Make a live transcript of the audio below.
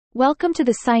Welcome to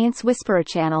the Science Whisperer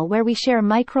channel, where we share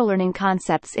microlearning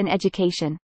concepts in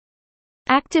education.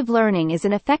 Active learning is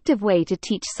an effective way to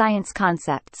teach science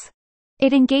concepts.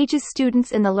 It engages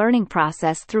students in the learning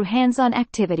process through hands-on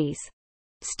activities.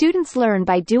 Students learn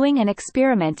by doing and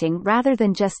experimenting rather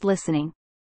than just listening.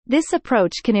 This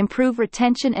approach can improve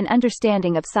retention and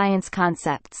understanding of science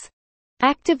concepts.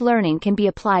 Active learning can be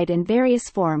applied in various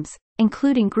forms,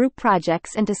 including group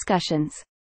projects and discussions.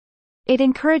 It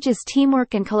encourages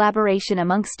teamwork and collaboration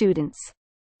among students.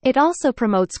 It also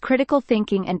promotes critical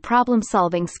thinking and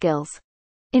problem-solving skills.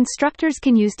 Instructors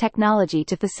can use technology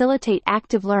to facilitate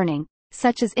active learning,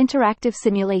 such as interactive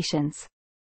simulations.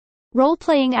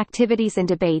 Role-playing activities and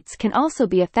debates can also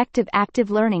be effective active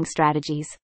learning strategies.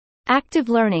 Active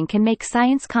learning can make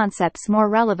science concepts more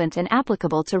relevant and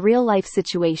applicable to real-life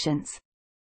situations.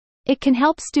 It can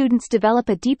help students develop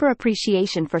a deeper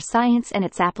appreciation for science and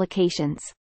its applications.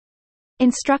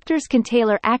 Instructors can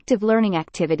tailor active learning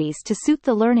activities to suit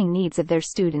the learning needs of their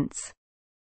students.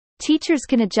 Teachers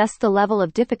can adjust the level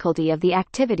of difficulty of the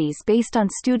activities based on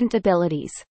student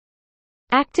abilities.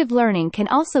 Active learning can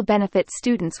also benefit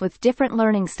students with different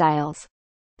learning styles.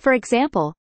 For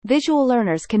example, visual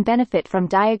learners can benefit from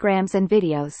diagrams and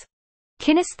videos.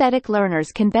 Kinesthetic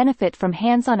learners can benefit from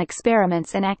hands-on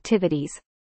experiments and activities.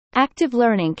 Active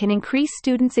learning can increase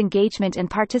students' engagement and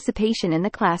participation in the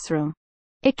classroom.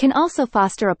 It can also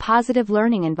foster a positive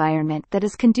learning environment that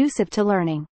is conducive to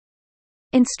learning.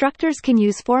 Instructors can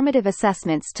use formative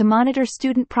assessments to monitor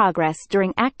student progress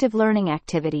during active learning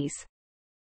activities.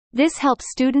 This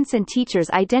helps students and teachers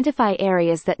identify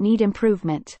areas that need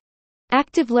improvement.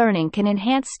 Active learning can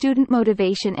enhance student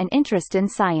motivation and interest in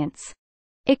science.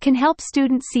 It can help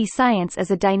students see science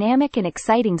as a dynamic and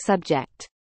exciting subject.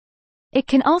 It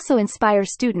can also inspire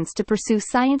students to pursue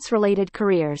science-related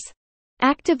careers.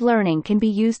 Active learning can be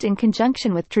used in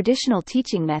conjunction with traditional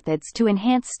teaching methods to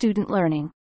enhance student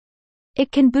learning.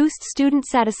 It can boost student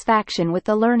satisfaction with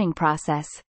the learning process.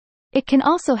 It can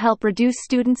also help reduce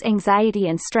students' anxiety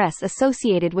and stress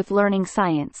associated with learning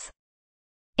science.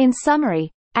 In summary,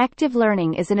 active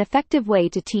learning is an effective way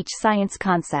to teach science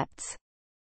concepts.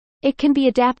 It can be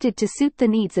adapted to suit the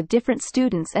needs of different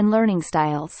students and learning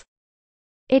styles.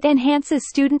 It enhances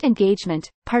student engagement,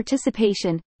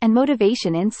 participation, and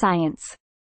motivation in science.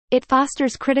 It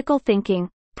fosters critical thinking,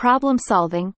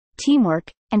 problem-solving,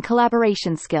 teamwork, and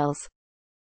collaboration skills.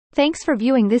 Thanks for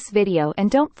viewing this video,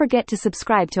 and don't forget to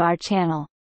subscribe to our channel.